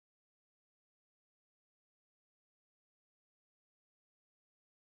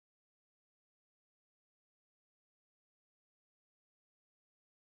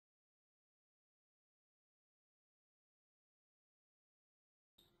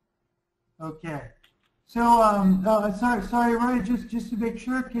Okay. So, sorry, Roy, just to make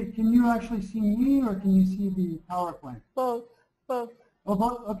sure, can you actually see me or can you see the PowerPoint? Both. Oh,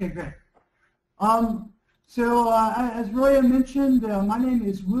 both? Okay, great. As Roya mentioned, my name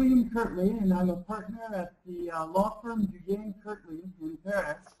is William Kirtley, and I'm a partner at the law firm Kirtley in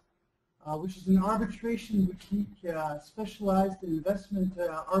Paris, which is an arbitration boutique specialized in investment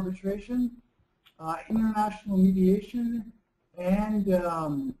arbitration, international mediation, and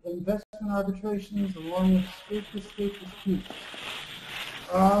investment arbitrations, along with state-to-state disputes.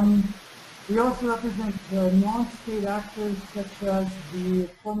 We also represent non-state actors such as the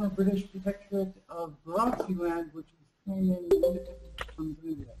former British Protectorate of Bharatland, which was claiming independence from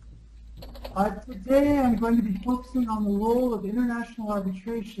India. Today I'm going to be focusing on the role of international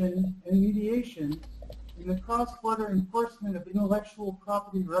arbitration and mediation in the cross-border enforcement of intellectual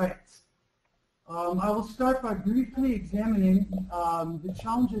property rights. I will start by briefly examining the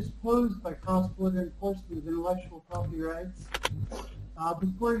challenges posed by cross-border enforcement of intellectual property rights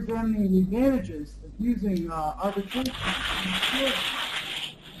before examining the advantages of using arbitration to ensure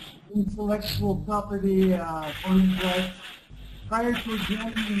intellectual property owner's rights, prior to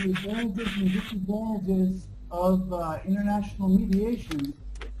examining the advantages and disadvantages of international mediation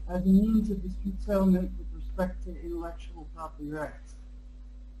as a means of dispute settlement with respect to intellectual property rights.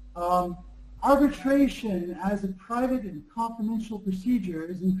 Arbitration as a private and confidential procedure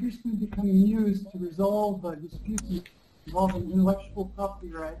is increasingly becoming used to resolve disputes involving intellectual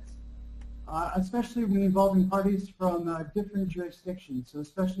property rights, especially when involving parties from different jurisdictions, so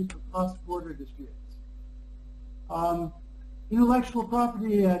especially for cross-border disputes. Intellectual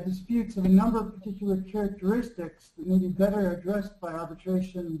property disputes have a number of particular characteristics that may be better addressed by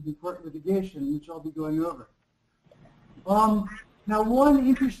arbitration and court litigation, which I'll be going over. Now, one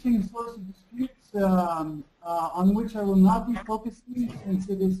interesting source of disputes on which I will not be focusing, since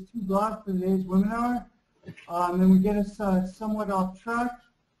it is too broad for today's webinar, and we get us somewhat off track,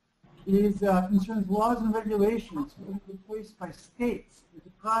 is concerns laws and regulations put into place by states to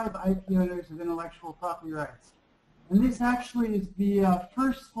deprive IP owners of intellectual property rights. And this actually is the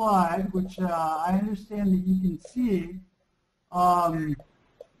first slide, which I understand that you can see.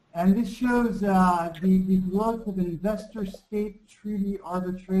 And this shows the growth of investor-state treaty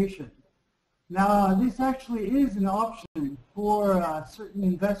arbitration. Now, this actually is an option for certain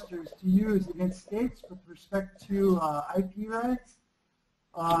investors to use against states with respect to IP rights.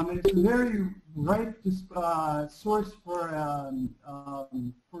 And it's a very ripe source for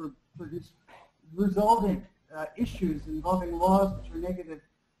just resolving issues involving laws which are negative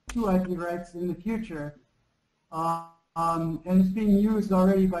to IP rights in the future. And it's being used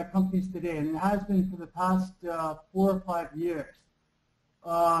already by companies today, and it has been for the past 4 or 5 years.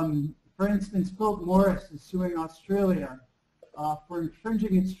 For instance, Philip Morris is suing Australia for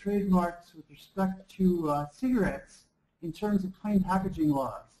infringing its trademarks with respect to cigarettes in terms of plain packaging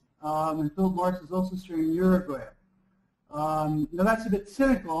laws. And Philip Morris is also suing Uruguay. Now that's a bit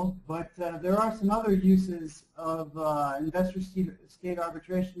cynical, but there are some other uses of investor-state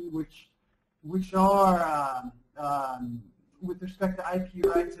arbitration which are with respect to IP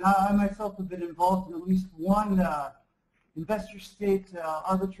rights. And I myself have been involved in at least one investor-state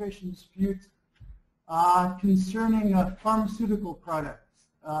arbitration dispute concerning pharmaceutical products,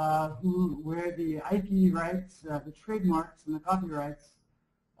 where the IP rights, the trademarks, and the copyrights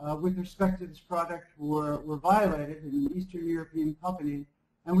with respect to this product were violated in an Eastern European company,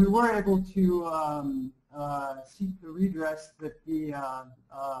 and we were able to seek the redress that the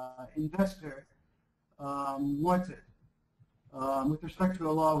investor wanted with respect to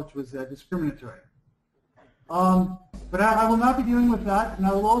a law which was discriminatory. But I will not be dealing with that, and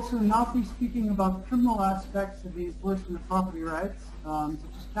I will also not be speaking about criminal aspects of the enforcement of property rights,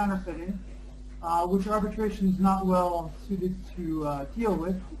 such as counterfeiting, which arbitration is not well suited to deal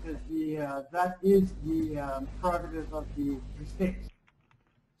with, because that is the prerogative of the states.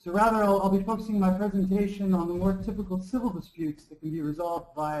 So rather, I'll be focusing my presentation on the more typical civil disputes that can be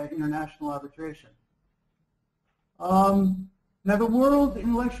resolved by international arbitration. Now, the World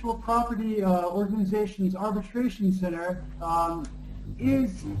Intellectual Property Organization's Arbitration Center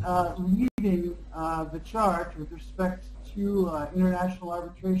is leading the charge with respect to international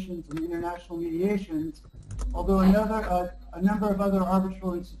arbitrations and international mediations, although a number of other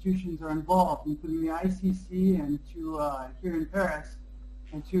arbitral institutions are involved, including the ICC and here in Paris,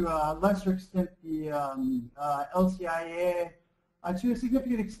 and to a lesser extent the LCIA, to a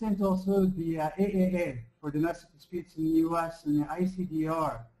significant extent also the AAA for domestic disputes in the U.S. and the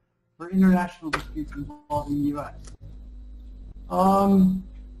ICDR for international disputes involving the U.S.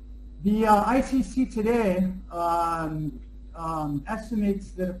 The ICC today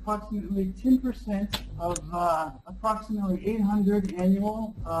estimates that approximately 10% of approximately 800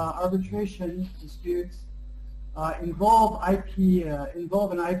 annual arbitration disputes involve an IP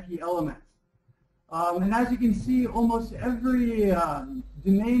element. And as you can see, almost every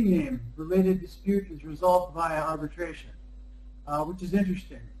domain name related dispute is resolved via arbitration, which is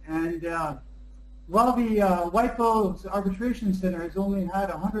interesting. And while the WIPO's arbitration center has only had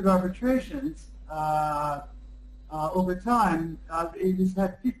 100 arbitrations over time, it has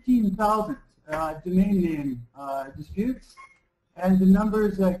had 15,000 domain name disputes, and the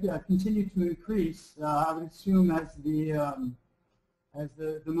numbers continue to increase. I would assume as the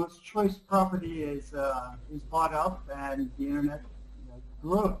most choice property is bought up and the internet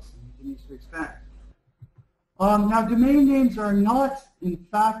grows and continues to expand. Now, domain names are not, in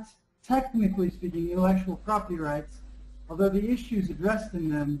fact, technically speaking, intellectual property rights, although the issues addressed in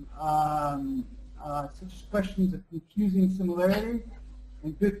them, such as questions of confusing similarity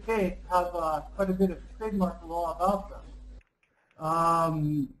and good faith, have quite a bit of trademark law about them.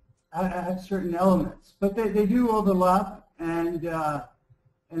 Have certain elements, but they do overlap, and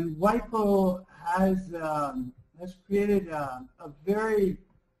WIPO has created a very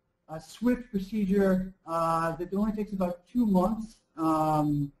swift procedure that only takes about 2 months,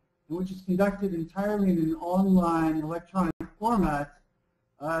 which is conducted entirely in an online electronic format,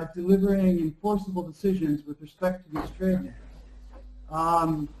 delivering enforceable decisions with respect to these trade names.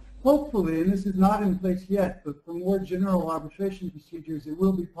 Hopefully, and this is not in place yet, but for more general arbitration procedures, it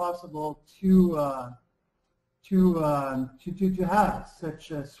will be possible to have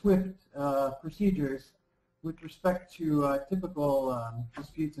such swift procedures with respect to typical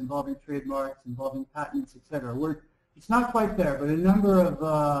disputes involving trademarks, involving patents, etc. It's not quite there, but a number of,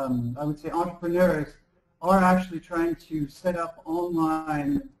 I would say, entrepreneurs are actually trying to set up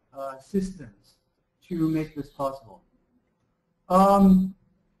online systems to make this possible.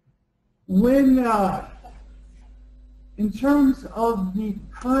 In terms of the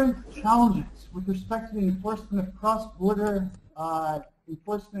current challenges with respect to the enforcement of cross-border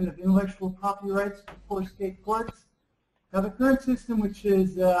enforcement of intellectual property rights before state courts, now the current system, which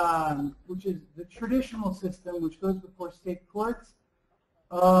is the traditional system, which goes before state courts,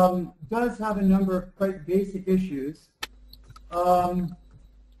 does have a number of quite basic issues. The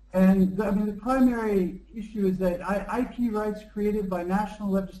primary issue is that IP rights created by national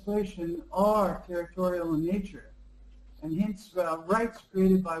legislation are territorial in nature, and hence rights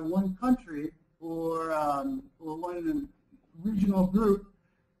created by one country or one regional group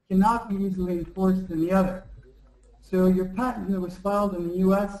cannot be easily enforced in the other. So your patent that was filed in the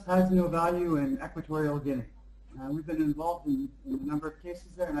U.S. has no value in Equatorial Guinea. We've been involved in a number of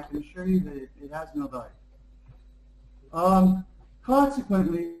cases there, and I can assure you that it has no value.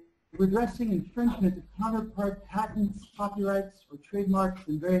 Consequently, redressing infringement of counterpart patents, copyrights, or trademarks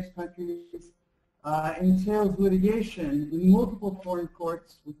in various countries entails litigation in multiple foreign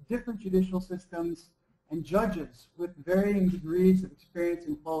courts with different judicial systems and judges with varying degrees of experience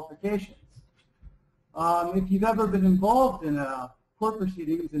and qualifications. If you've ever been involved in court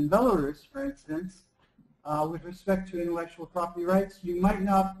proceedings in Belarus, for instance, with respect to intellectual property rights, you might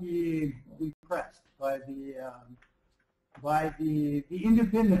not be impressed by the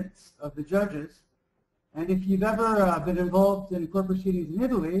independence of the judges. And if you've ever been involved in court proceedings in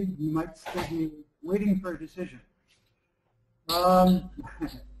Italy, you might still be waiting for a decision.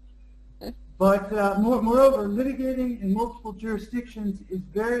 But moreover, litigating in multiple jurisdictions is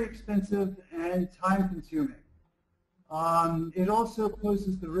very expensive and time-consuming. It also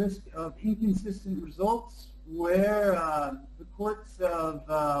poses the risk of inconsistent results, where the courts of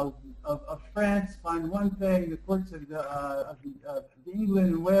France find one thing, the courts of England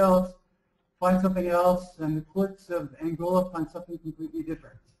and Wales find something else, and the courts of Angola find something completely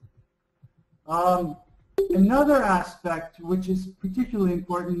different. Another aspect which is particularly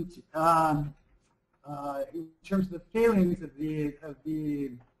important in terms of the failings of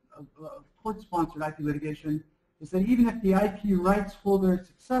court-sponsored IP litigation is that even if the IP rights holder is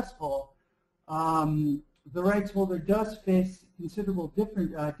successful, the rights holder does face considerable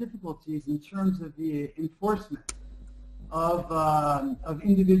difficulties in terms of the enforcement of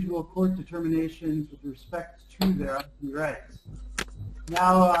individual court determinations with respect to their IP rights.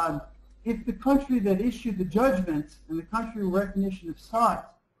 Now, if the country that issued the judgment and the country where recognition is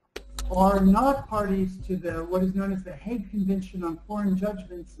sought are not parties to what is known as the Hague Convention on Foreign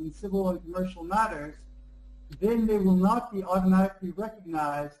Judgments in Civil and Commercial Matters, then they will not be automatically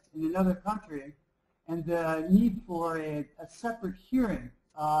recognized in another country, and the need for a separate hearing,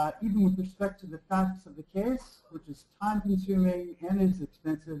 even with respect to the facts of the case, which is time-consuming and is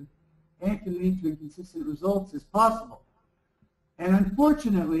expensive and can lead to inconsistent results, is possible. And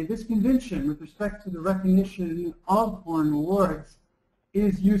unfortunately, this convention with respect to the recognition of foreign awards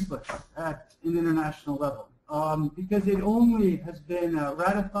is useless at an international level because it only has been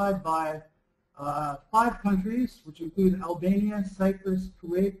ratified by 5 countries, which include Albania, Cyprus,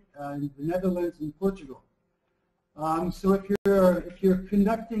 Kuwait, the Netherlands, and Portugal. So if you're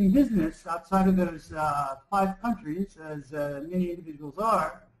conducting business outside of those 5 countries, as many individuals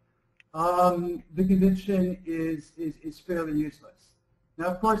are, the convention is fairly useless. Now,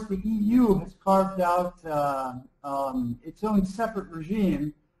 of course, the EU has carved out its own separate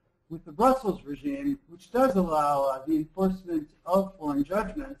regime with the Brussels regime, which does allow the enforcement of foreign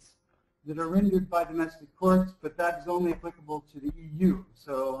judgments that are rendered by domestic courts, but that is only applicable to the EU.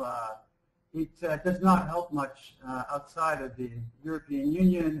 So it does not help much outside of the European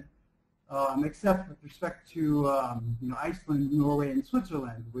Union, except with respect to Iceland, Norway, and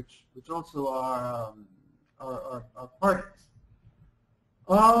Switzerland, which also are parties.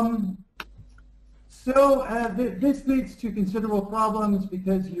 This leads to considerable problems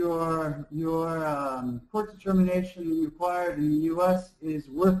because your court determination required in the U.S. is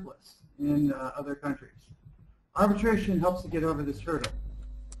worthless in other countries. Arbitration helps to get over this hurdle.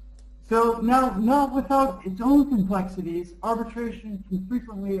 So now, not without its own complexities, arbitration can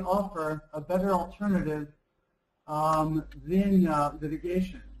frequently offer a better alternative than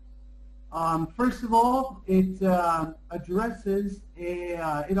litigation. First of all, it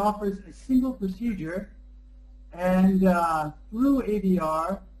offers a single procedure, and through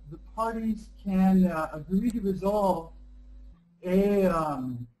ADR, the parties can agree to resolve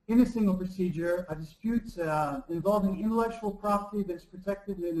in a single procedure a dispute involving intellectual property that is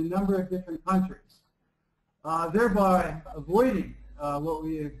protected in a number of different countries, thereby avoiding what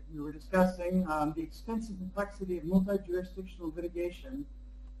we were discussing, the extensive complexity of multi-jurisdictional litigation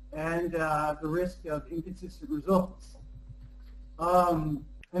and the risk of inconsistent results. And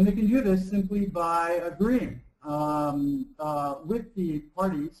they can do this simply by agreeing with the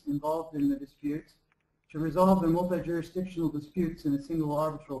parties involved in the disputes to resolve their multi-jurisdictional disputes in a single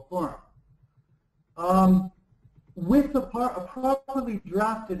arbitral forum. With a properly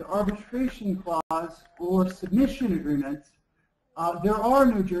drafted arbitration clause or submission agreement, there are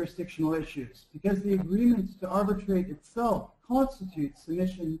no jurisdictional issues because the agreement to arbitrate itself constitutes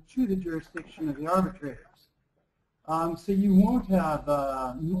submission to the jurisdiction of the arbitrators. So you won't have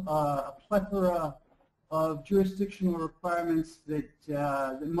a plethora of jurisdictional requirements that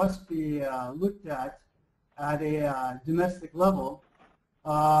must be looked at a domestic level,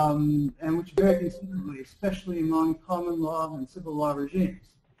 and which vary considerably, especially among common law and civil law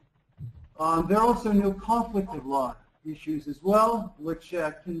regimes. There are also no conflict of law issues as well, which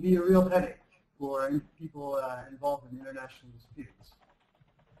can be a real headache for people involved in international disputes.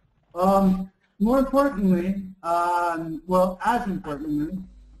 More importantly, well, as importantly,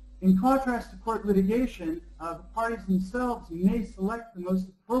 in contrast to court litigation, the parties themselves may select the most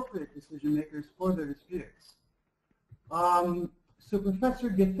appropriate decision makers for their disputes. So Professor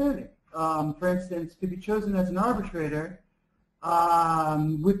Geferi, for instance, could be chosen as an arbitrator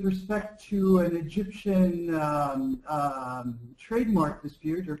with respect to an Egyptian trademark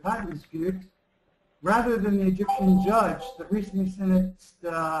dispute or patent dispute, rather than the Egyptian judge that recently sentenced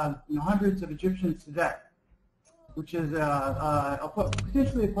hundreds of Egyptians to death, which is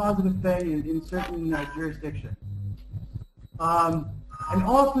potentially a positive thing in certain jurisdictions. And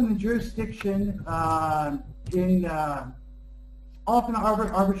often the jurisdiction often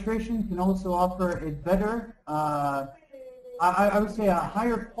arbitration can also offer a better, I would say a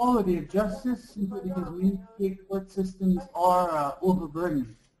higher quality of justice, simply because many state court systems are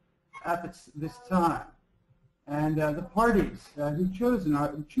overburdened at this time. And the parties who choose an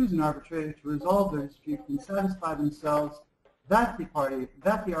arbitrator to resolve their dispute can satisfy themselves that the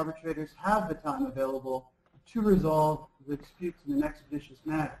arbitrators have the time available to resolve the disputes in an expeditious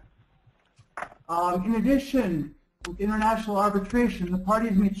manner. In addition, with international arbitration, the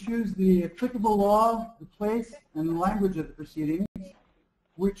parties may choose the applicable law, the place, and the language of the proceedings,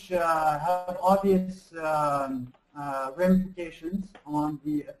 which have obvious ramifications on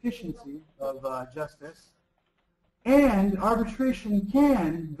the efficiency of justice. And arbitration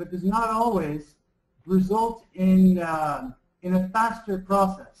can, but does not always, result in a faster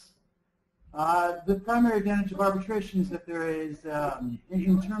process. The primary advantage of arbitration is that there is,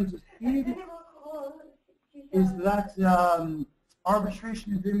 in terms of speed, is that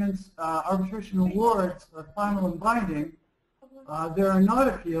arbitration agreements, arbitration awards are final and binding. There are not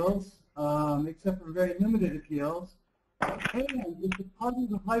appeals, except for very limited appeals. And if the party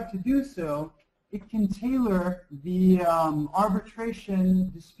would like to do so, it can tailor the arbitration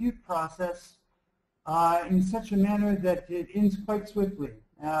dispute process in such a manner that it ends quite swiftly,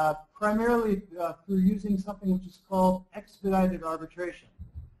 primarily through using something which is called expedited arbitration.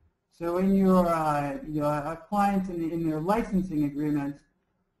 So in your a client in their licensing agreement,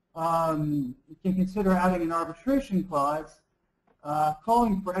 you can consider adding an arbitration clause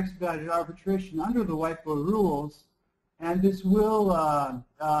calling for expedited arbitration under the WIPO rules, and this will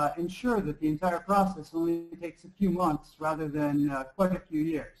ensure that the entire process only takes a few months rather than quite a few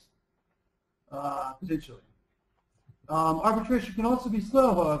years, potentially. Arbitration can also be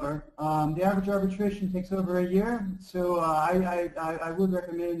slow, however. The average arbitration takes over a year, so I would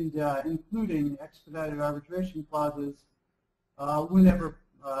recommend including expedited arbitration clauses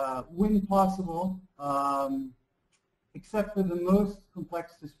when possible, except for the most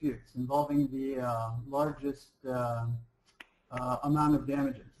complex disputes involving the largest amount of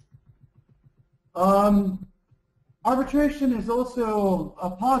damages. Arbitration is also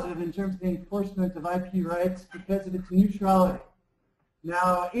a positive in terms of the enforcement of IP rights because of its neutrality.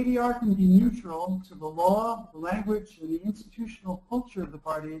 Now, ADR can be neutral to the law, the language, and the institutional culture of the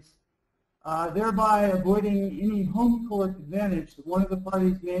parties, thereby avoiding any home court advantage that one of the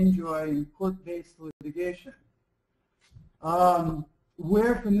parties may enjoy in court-based litigation.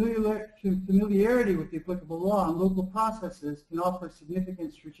 Where familiarity with the applicable law and local processes can offer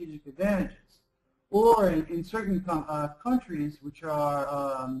significant strategic advantages, or in certain countries which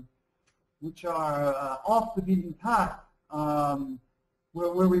are off the beaten path,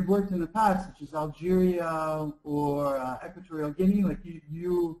 where we've worked in the past, such as Algeria or Equatorial Guinea, like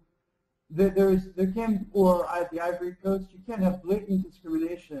there can, or at the Ivory Coast, you can have blatant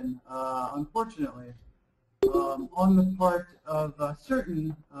discrimination, unfortunately, on the part of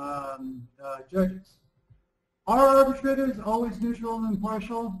certain judges. Are arbitrators always neutral and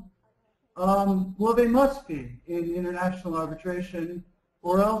impartial? Well, they must be in international arbitration,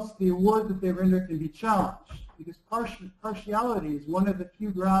 or else the award that they render can be challenged, because partiality is one of the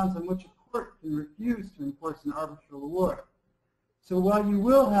few grounds on which a court can refuse to enforce an arbitral award. So while you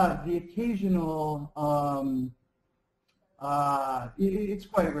will have the occasional, it's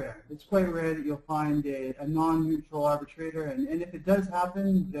quite rare. It's quite rare that you'll find a non-neutral arbitrator, and if it does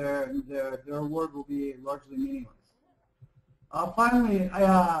happen, their award will be largely meaningless. Finally,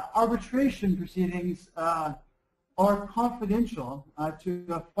 arbitration proceedings are confidential to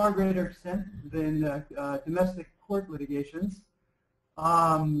a far greater extent than domestic court litigations,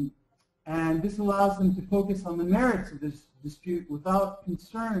 and this allows them to focus on the merits of this dispute without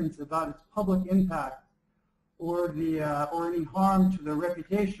concerns about its public impact or any harm to their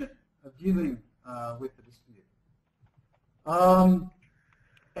reputation of dealing with the dispute.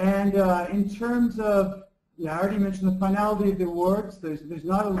 In terms of, I already mentioned the finality of the awards. There's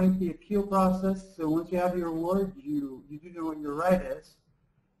not a lengthy appeal process, so once you have your award, you do know what your right is.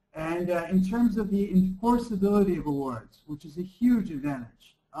 And in terms of the enforceability of awards, which is a huge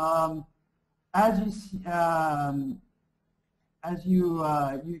advantage, as you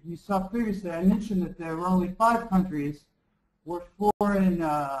saw previously, I mentioned that there were only 5 countries where foreign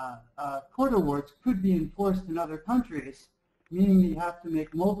court awards could be enforced in other countries, meaning that you have to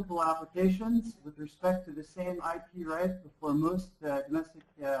make multiple applications with respect to the same IP right before most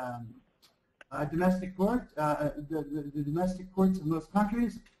domestic courts, the domestic courts of most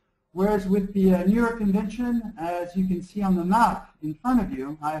countries. Whereas with the New York Convention, as you can see on the map in front of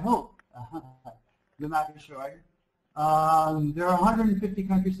you, I hope the map is showing, there are 150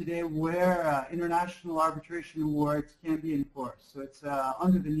 countries today where international arbitration awards can be enforced. So it's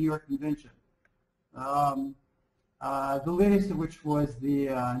under the New York Convention. The latest of which was the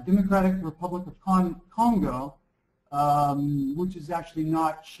Democratic Republic of Congo, which is actually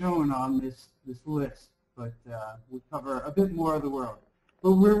not shown on this list, but we cover a bit more of the world.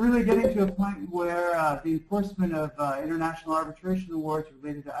 But we're really getting to a point where the enforcement of international arbitration awards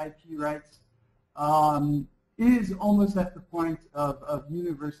related to IP rights is almost at the point of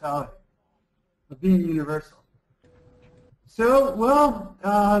universality, of being universal. So, well,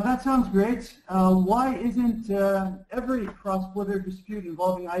 that sounds great. Why isn't every cross-border dispute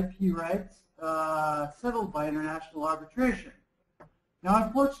involving IP rights settled by international arbitration? Now,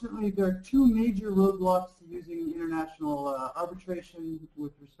 unfortunately, there are 2 major roadblocks to using international arbitration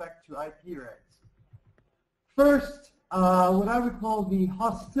with respect to IP rights. First, what I would call the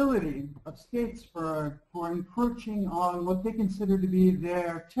hostility of states for encroaching on what they consider to be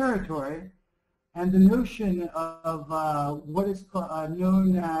their territory, and the notion of what is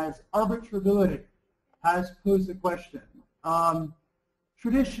known as arbitrability has posed a question.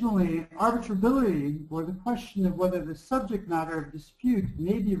 Traditionally, arbitrability, or the question of whether the subject matter of dispute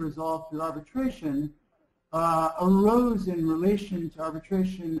may be resolved through arbitration, arose in relation to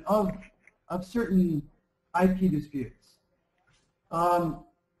arbitration of certain IP disputes. Now,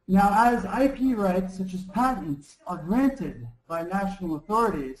 as IP rights, such as patents, are granted by national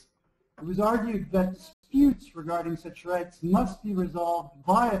authorities, it was argued that disputes regarding such rights must be resolved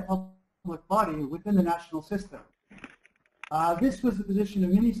by a public body within the national system. This was the position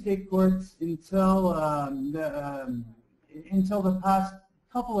of many state courts until the past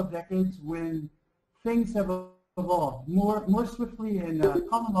couple of decades, when things have evolved more swiftly in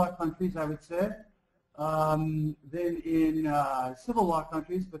common law countries, I would say, than in civil law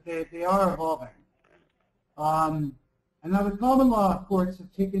countries, but they are evolving. And now the common law courts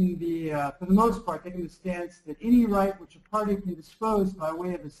have taken for the most part, taken the stance that any right which a party can dispose by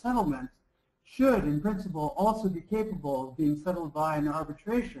way of a settlement should, in principle, also be capable of being settled by an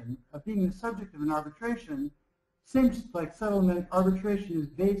arbitration, of being the subject of an arbitration, since, like settlement, arbitration is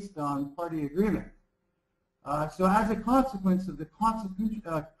based on party agreement. So as a consequence of the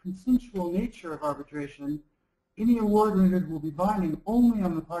consensual nature of arbitration, any award rendered will be binding only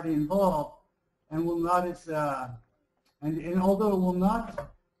on the party involved, and will not and although it will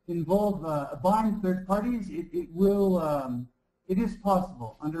not involve bind third parties, it is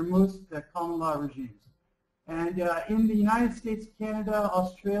possible under most common law regimes. And in the United States, Canada,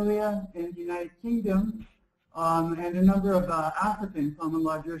 Australia, and the United Kingdom, and a number of African common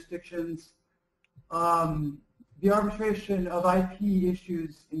law jurisdictions, the arbitration of IP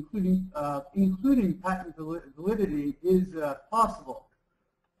issues, including patent validity, is possible,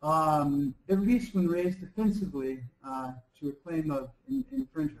 at least when raised defensively to a claim of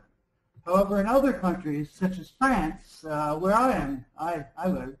infringement. However, in other countries, such as France, where I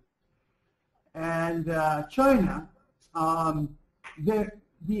live, and China,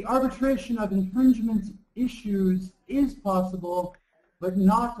 the arbitration of infringement issues is possible, but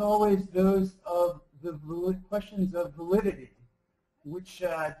not always those of the questions of validity, which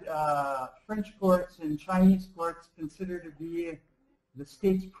French courts and Chinese courts consider to be the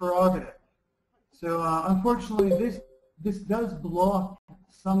state's prerogative. So unfortunately, this does block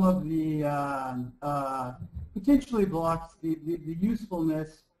some of the, potentially blocks the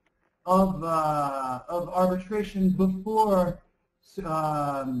usefulness of arbitration before,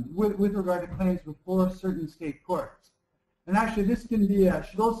 with regard to claims before certain state courts. And actually, this can be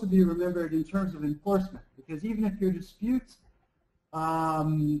should also be remembered in terms of enforcement, because even if your dispute,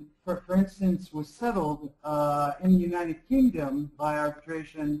 for instance, was settled in the United Kingdom by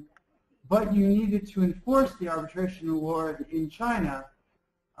arbitration, but you needed to enforce the arbitration award in China,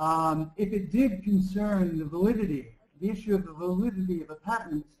 if it did concern the validity, the issue of the validity of a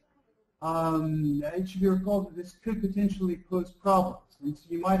patent, it should be recalled that this could potentially pose problems, and so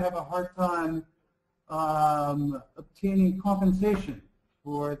you might have a hard time obtaining compensation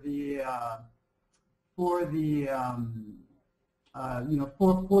for the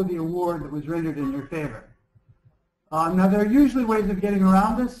award that was rendered in your favor. Now there are usually ways of getting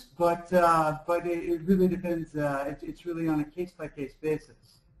around this, but it really depends. It's really on a case-by-case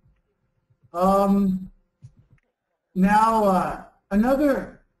basis. Now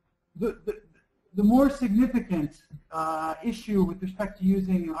the more significant issue with respect to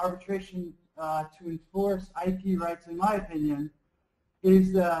using arbitration to enforce IP rights, in my opinion,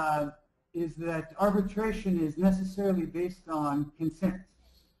 is that arbitration is necessarily based on consent.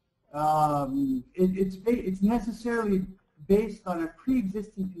 It's necessarily based on a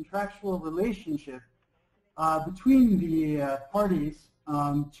pre-existing contractual relationship between the parties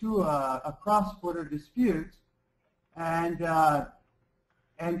to a cross-border dispute, and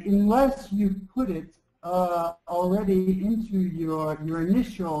unless you put it already into your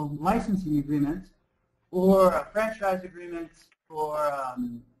initial licensing agreement or a franchise agreement or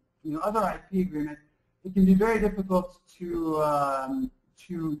other IP agreement, it can be very difficult to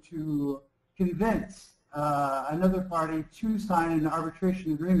convince another party to sign an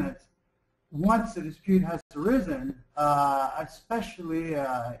arbitration agreement once a dispute has arisen, especially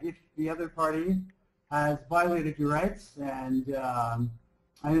if the other party has violated your rights and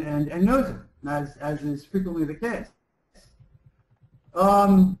knows it, as is frequently the case.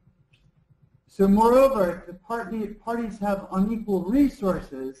 So moreover, if the parties have unequal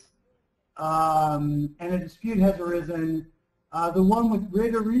resources and a dispute has arisen, the one with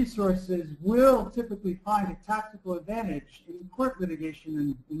greater resources will typically find a tactical advantage in court litigation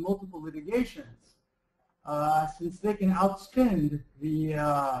and in multiple litigations, since they can outspend the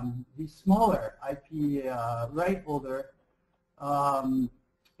smaller IP right holder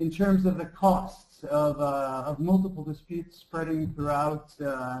in terms of the costs of multiple disputes spreading throughout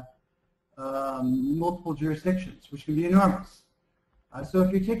multiple jurisdictions, which can be enormous. So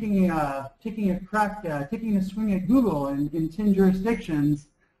if you're taking a swing at Google in 10 jurisdictions,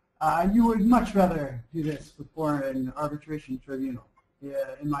 you would much rather do this before an arbitration tribunal,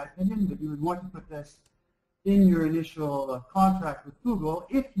 in my opinion, but you would want to put this in your initial contract with Google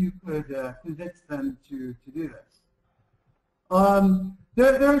if you could convince them to do this.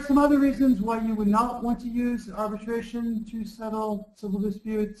 There are some other reasons why you would not want to use arbitration to settle civil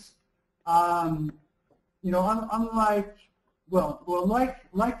disputes. Unlike,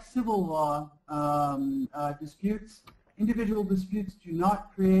 like civil law disputes, individual disputes do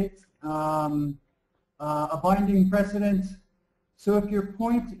not create a binding precedent. So if your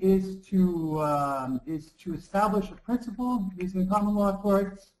point is to establish a principle using common law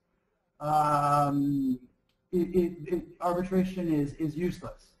courts, arbitration is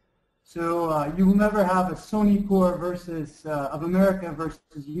useless. So you will never have a Sony Corp versus of America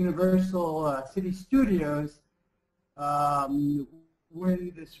versus Universal City Studios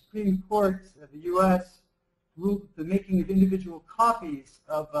when the Supreme Court of the U.S. ruled the making of individual copies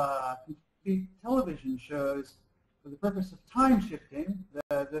of complete television shows for the purpose of time shifting,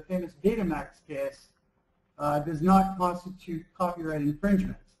 the famous Betamax case, does not constitute copyright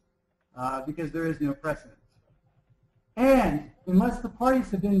infringement because there is no precedent. And unless the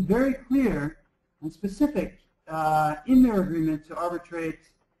parties have been very clear and specific in their agreement to arbitrate,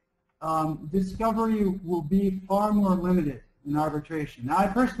 discovery will be far more limited in arbitration. Now, I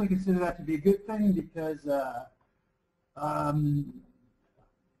personally consider that to be a good thing because a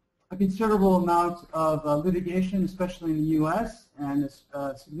considerable amount of litigation, especially in the U.S., and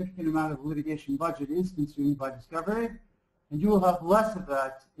a significant amount of litigation budget is consumed by discovery, and you will have less of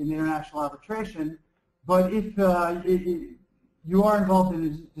that in international arbitration. But if you are involved in a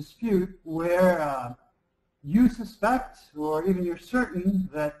dispute where you suspect, or even you're certain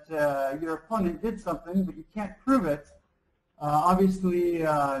that your opponent did something, but you can't prove it, obviously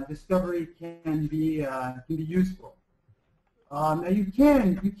discovery can be useful. Now you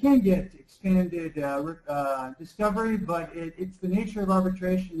can get expanded discovery, but it's the nature of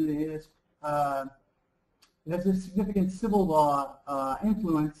arbitration. It has a significant civil law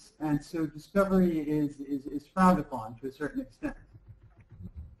influence, and so discovery is frowned upon to a certain extent.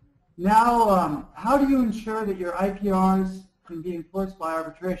 Now, how do you ensure that your IPRs can be enforced by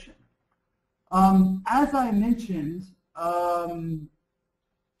arbitration? As I mentioned,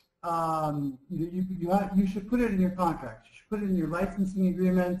 you should put it in your contracts. You should put it in your licensing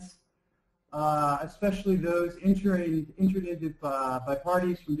agreements, especially those entered into by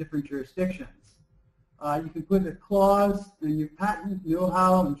parties from different jurisdictions. You can put a clause in your patent,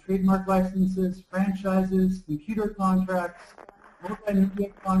 know-how, and trademark licenses, franchises, computer contracts,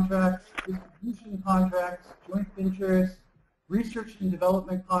 multimedia contracts, distribution contracts, joint ventures, research and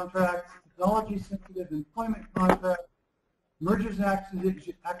development contracts, technology-sensitive employment contracts, mergers and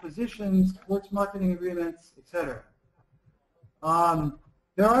acquisitions, sports marketing agreements, etc.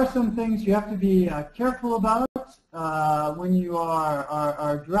 There are some things you have to be careful about when you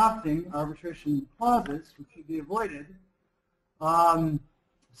are drafting arbitration clauses, which should be avoided.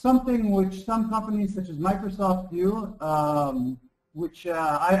 Something which some companies such as Microsoft do, which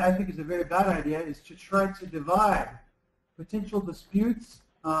I think is a very bad idea, is to try to divide potential disputes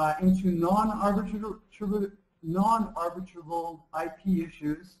into non-arbitrable IP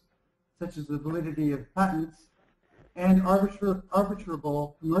issues, such as the validity of patents, and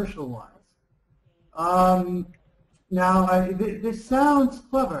arbitrable commercial ones. Now, this sounds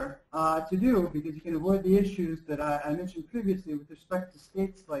clever to do because you can avoid the issues that I mentioned previously with respect to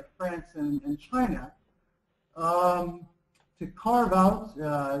states like France and China, to carve out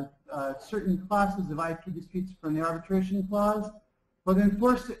certain classes of IP disputes from the arbitration clause. But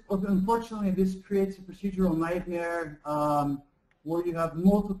unfortunately, this creates a procedural nightmare where you have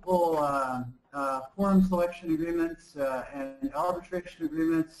multiple forum selection agreements and arbitration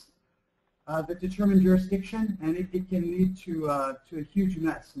agreements that determine jurisdiction, and it can lead to a huge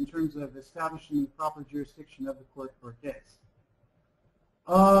mess in terms of establishing the proper jurisdiction of the court for a case.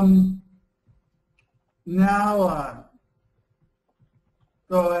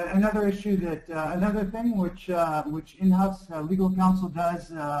 So another issue another thing which in-house legal counsel does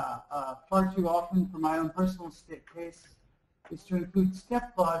far too often for my own personal case is to include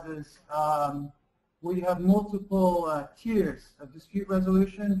step clauses where you have multiple tiers of dispute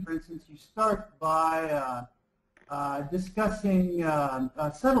resolution. For instance, you start by discussing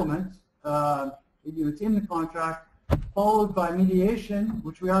settlement, it's in the contract, followed by mediation,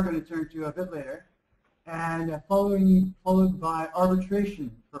 which we are going to turn to a bit later, and followed by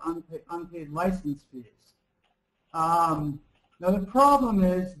arbitration for unpaid license fees. Now the problem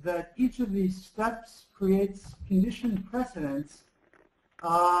is that each of these steps creates conditioned precedents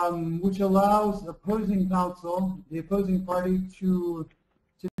which allows opposing counsel, the opposing party, to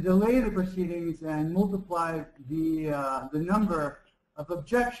to delay the proceedings and multiply the number of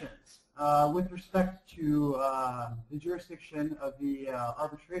objections with respect to the jurisdiction of the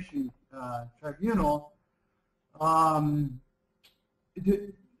arbitration tribunal,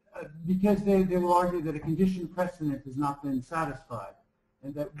 because they will argue that a condition precedent has not been satisfied,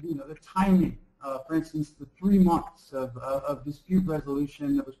 and that the timing, for instance, the 3 months of dispute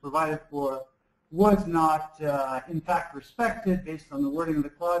resolution that was provided for was not in fact respected based on the wording of the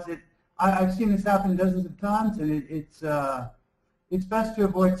clause. I've seen this happen dozens of times, and it's best to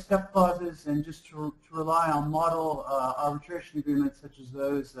avoid step clauses and just to rely on model arbitration agreements such as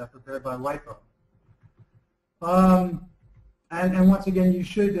those prepared by WIPO. And once again, you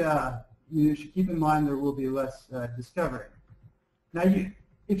should keep in mind there will be less discovery. Now,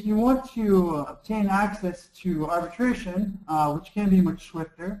 if you want to obtain access to arbitration, which can be much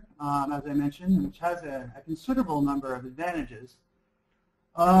swifter, as I mentioned, and which has a considerable number of advantages,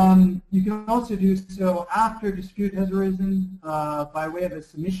 you can also do so after a dispute has arisen by way of a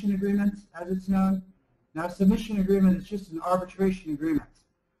submission agreement, as it's known. Now, a submission agreement is just an arbitration agreement.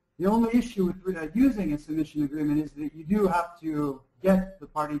 The only issue with using a submission agreement is that you do have to get the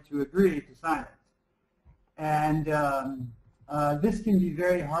party to agree to sign it. And this can be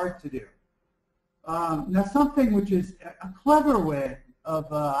very hard to do. Now, something which is a clever way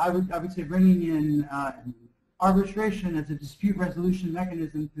of, I would say, bringing in arbitration as a dispute resolution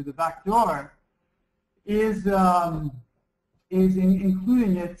mechanism through the back door is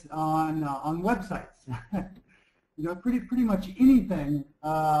including it on websites. Pretty much anything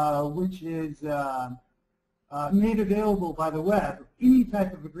which is made available by the web, any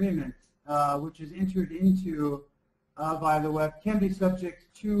type of agreement which is entered into by the web can be subject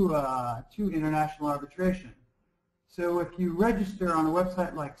to international arbitration. So if you register on a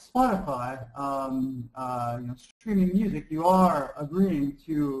website like Spotify, streaming music, you are agreeing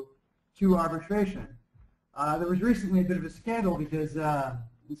to arbitration. There was recently a bit of a scandal because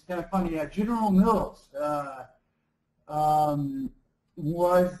it's kind of funny. General Mills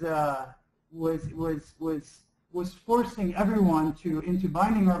was forcing everyone into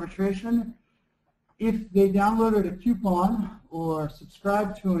binding arbitration if they downloaded a coupon or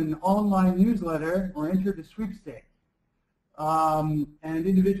subscribed to an online newsletter or entered a sweepstake. And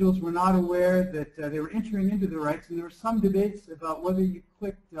individuals were not aware that they were entering into the rights, and there were some debates about whether you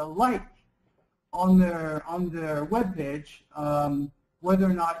clicked like on their web page, whether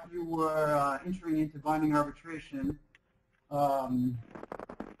or not you were entering into binding arbitration. And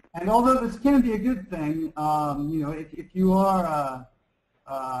although this can be a good thing, if you are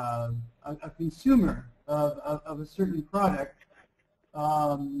a consumer of a certain product,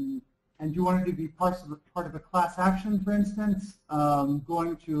 and you wanted to be part of a class action, for instance,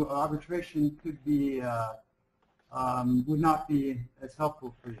 going to arbitration could be would not be as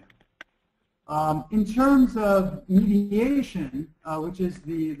helpful for you. In terms of mediation, which is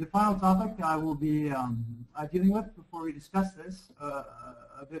the final topic I will be dealing with before we discuss this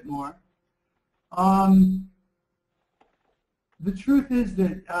a bit more, the truth is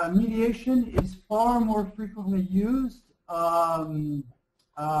that mediation is far more frequently used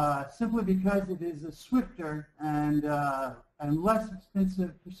simply because it is a swifter and less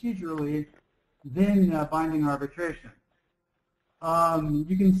expensive procedurally than binding arbitration.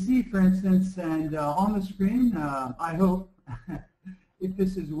 You can see, for instance, and on the screen, I hope, if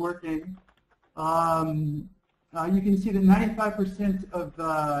this is working, you can see that 95% of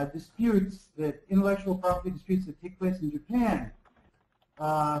disputes, intellectual property disputes that take place in Japan,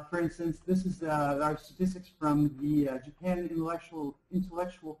 for instance, this is our statistics from the Japan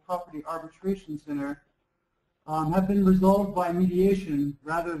Intellectual Property Arbitration Center, have been resolved by mediation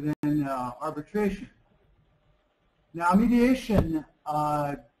rather than arbitration. Now, mediation,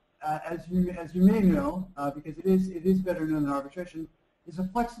 as you may know, because it is better known than arbitration, is a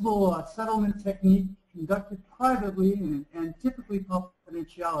flexible settlement technique conducted privately and typically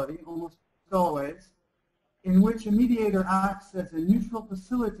confidentiality, almost always, in which a mediator acts as a neutral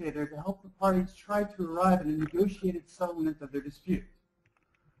facilitator to help the parties try to arrive at a negotiated settlement of their dispute.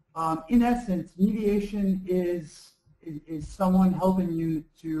 In essence, mediation is someone helping you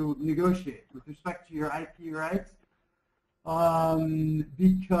to negotiate with respect to your IP rights,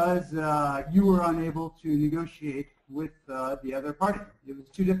 because you were unable to negotiate with the other party. It was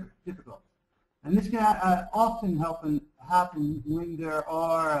too difficult. And this can often happen when there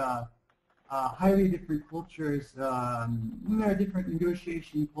are highly different cultures, when there are different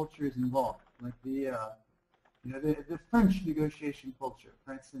negotiation cultures involved. Like the French negotiation culture,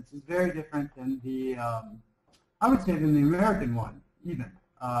 for instance, is very different than the, I would say, than the American one, even,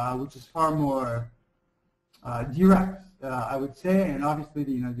 which is far more direct, I would say, and obviously,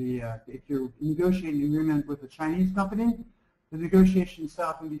 if you're negotiating an agreement with a Chinese company, the negotiation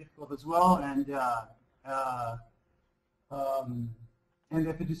itself can be difficult as well, and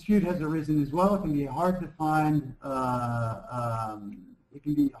if a dispute has arisen as well, it can be hard to find.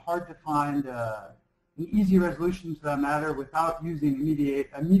 An easy resolution to that matter without using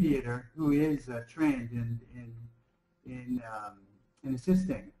a mediator who is trained in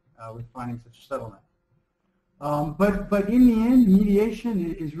assisting with finding such a settlement. But in the end,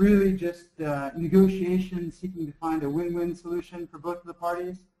 mediation is really just negotiation seeking to find a win-win solution for both of the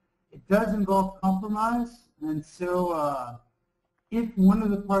parties. It does involve compromise, and so if one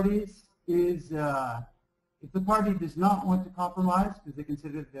of the parties is, if the party does not want to compromise because they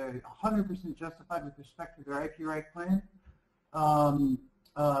consider that they're 100% justified with respect to their IP right claim,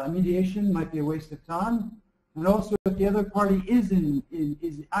 mediation might be a waste of time. And also, if the other party is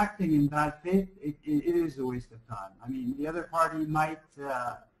acting in bad faith, it is a waste of time. I mean, the other party might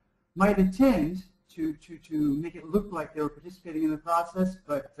attend to make it look like they were participating in the process,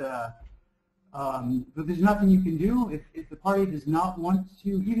 but there's nothing you can do if the party does not want to.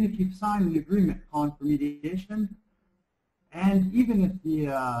 Even if you've signed an agreement calling for mediation, and even if the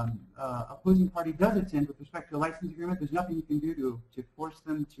opposing party does attend with respect to a license agreement, there's nothing you can do to force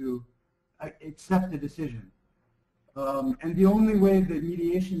them to accept a decision. And the only way that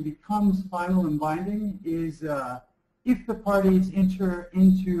mediation becomes final and binding is if the parties enter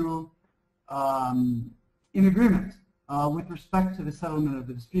into an agreement with respect to the settlement of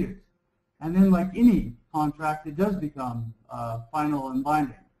the dispute. And then, like any contract, it does become final and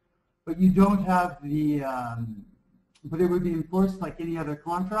binding. But you don't have the, but it would be enforced like any other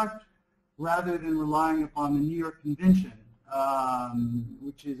contract rather than relying upon the New York Convention,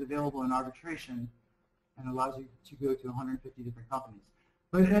 which is available in arbitration and allows you to go to 150 different companies.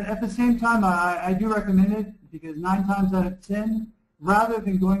 But at the same time, I do recommend it because 9 times out of 10, rather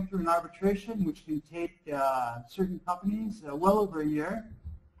than going through an arbitration, which can take certain companies well over a year,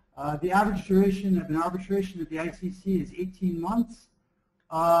 the average duration of an arbitration at the ICC is 18 months.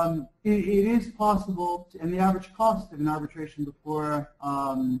 It is possible, and the average cost of an arbitration before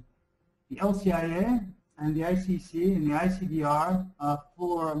the LCIA and the ICC and the ICBR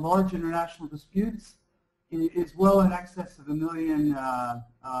for large international disputes is well in excess of $1 million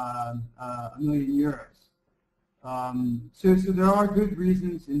euros. So there are good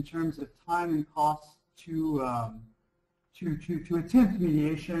reasons in terms of time and cost to attempt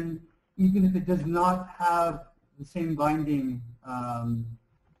mediation, even if it does not have the same binding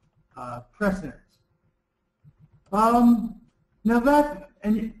precedent. Now that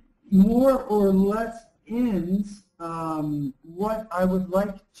and more or less ends what I would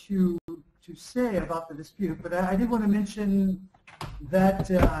like to say about the dispute, but I did want to mention that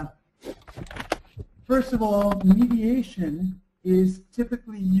first of all, mediation is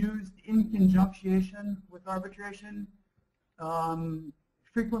typically used in conjunction with arbitration.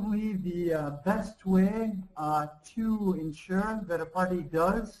 Frequently, the best way to ensure that a party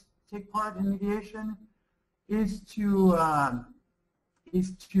does take part in mediation is to have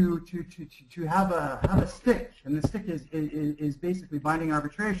a stick, and the stick is basically binding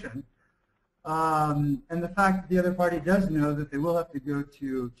arbitration. And the fact that the other party does know that they will have to go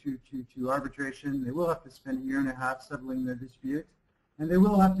to arbitration, they will have to spend a year and a half settling the dispute, and they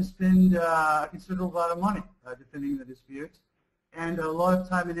will have to spend a considerable amount of money defending the dispute, and a lot of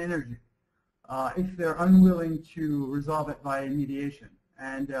time and energy if they're unwilling to resolve it via mediation.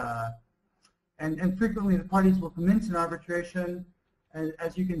 And frequently the parties will commence an arbitration, and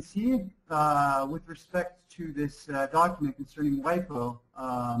as you can see with respect to this document concerning WIPO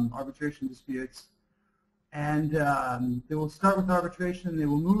arbitration disputes, and they will start with arbitration, they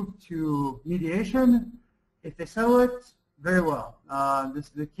will move to mediation. If they settle it, very well.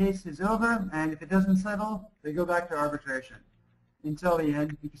 The case is over, and if it doesn't settle, they go back to arbitration until the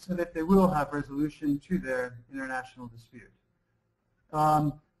end, so that they will have resolution to their international dispute.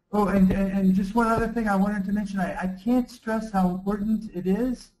 Oh, and just one other thing I wanted to mention, I can't stress how important it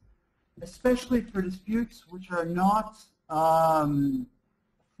is, especially for disputes which are not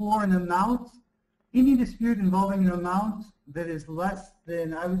for an amount. Any dispute involving an amount that is less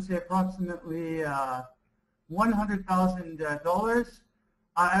than, I would say, approximately $100,000,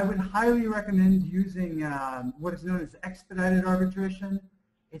 I would highly recommend using what is known as expedited arbitration.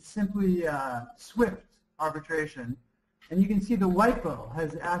 It's simply swift arbitration. And you can see the WIPO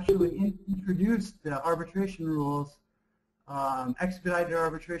has actually introduced arbitration rules, expedited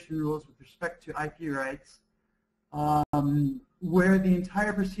arbitration rules with respect to IP rights, where the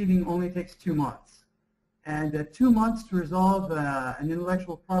entire proceeding only takes 2 months. And 2 months to resolve an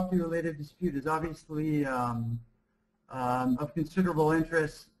intellectual property-related dispute is obviously of considerable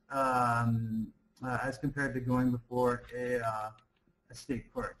interest as compared to going before a state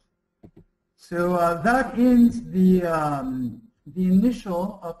court. So that ends the initial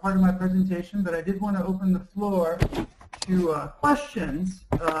part of my presentation, but I did want to open the floor to questions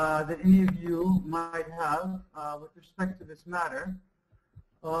that any of you might have with respect to this matter.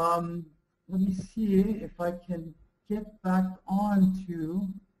 Let me see if I can get back on to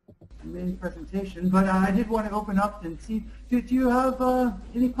the main presentation, but I did want to open up and see, do you have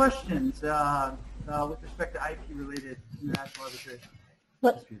any questions with respect to IP-related international arbitration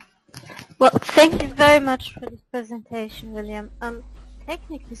disputes? Well, thank you very much for this presentation, William.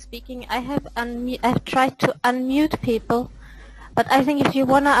 Technically speaking, I've tried to unmute people, but I think if you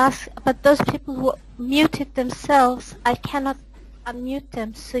want to ask, but those people who muted themselves, I cannot unmute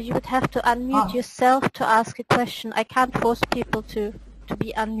them, so you would have to unmute yourself to ask a question. I can't force people to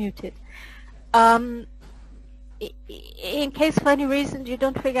be unmuted. In case for any reason you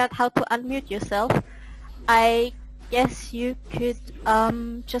don't figure out how to unmute yourself, I guess you could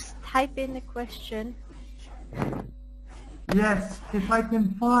just type in a question. Yes, if I can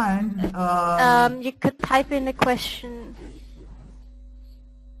find... you could type in a question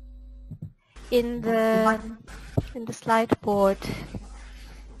in the slide board.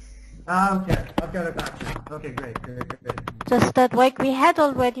 Okay, I've got it back. Okay, great. Just that, like, we had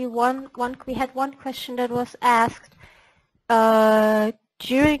already one question that was asked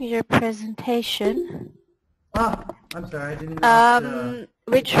during your presentation. I'm sorry, I didn't know.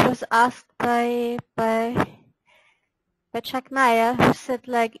 Which was asked by Chuck Meyer, who said,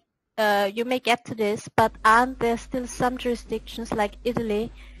 like, you may get to this, but aren't there still some jurisdictions like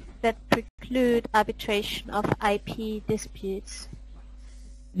Italy that preclude arbitration of IP disputes?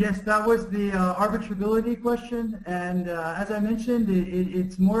 Yes, that was the arbitrability question, and as I mentioned,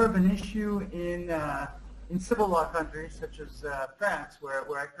 it's more of an issue in civil law countries such as France, where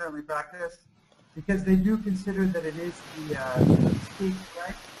I currently practice, because they do consider that it is the state's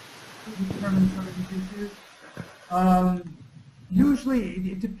right to determine some of these issues. Usually,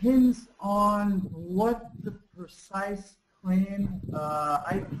 it depends on what the precise claim,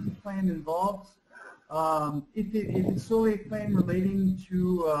 IP claim involves. If it's solely a claim relating to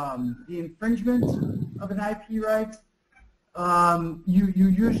the infringement of an IP right, you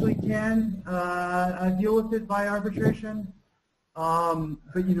usually can deal with it by arbitration.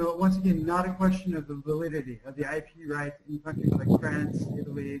 But once again, not a question of the validity of the IP right in countries like France,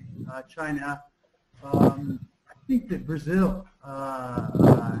 Italy, China. I think that Brazil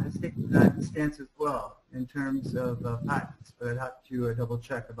has taken that stance as well in terms of patents, but I'd have to double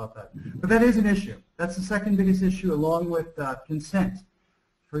check about that. But that is an issue. That's the second biggest issue, along with consent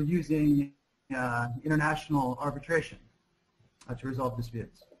for using international arbitration to resolve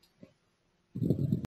disputes.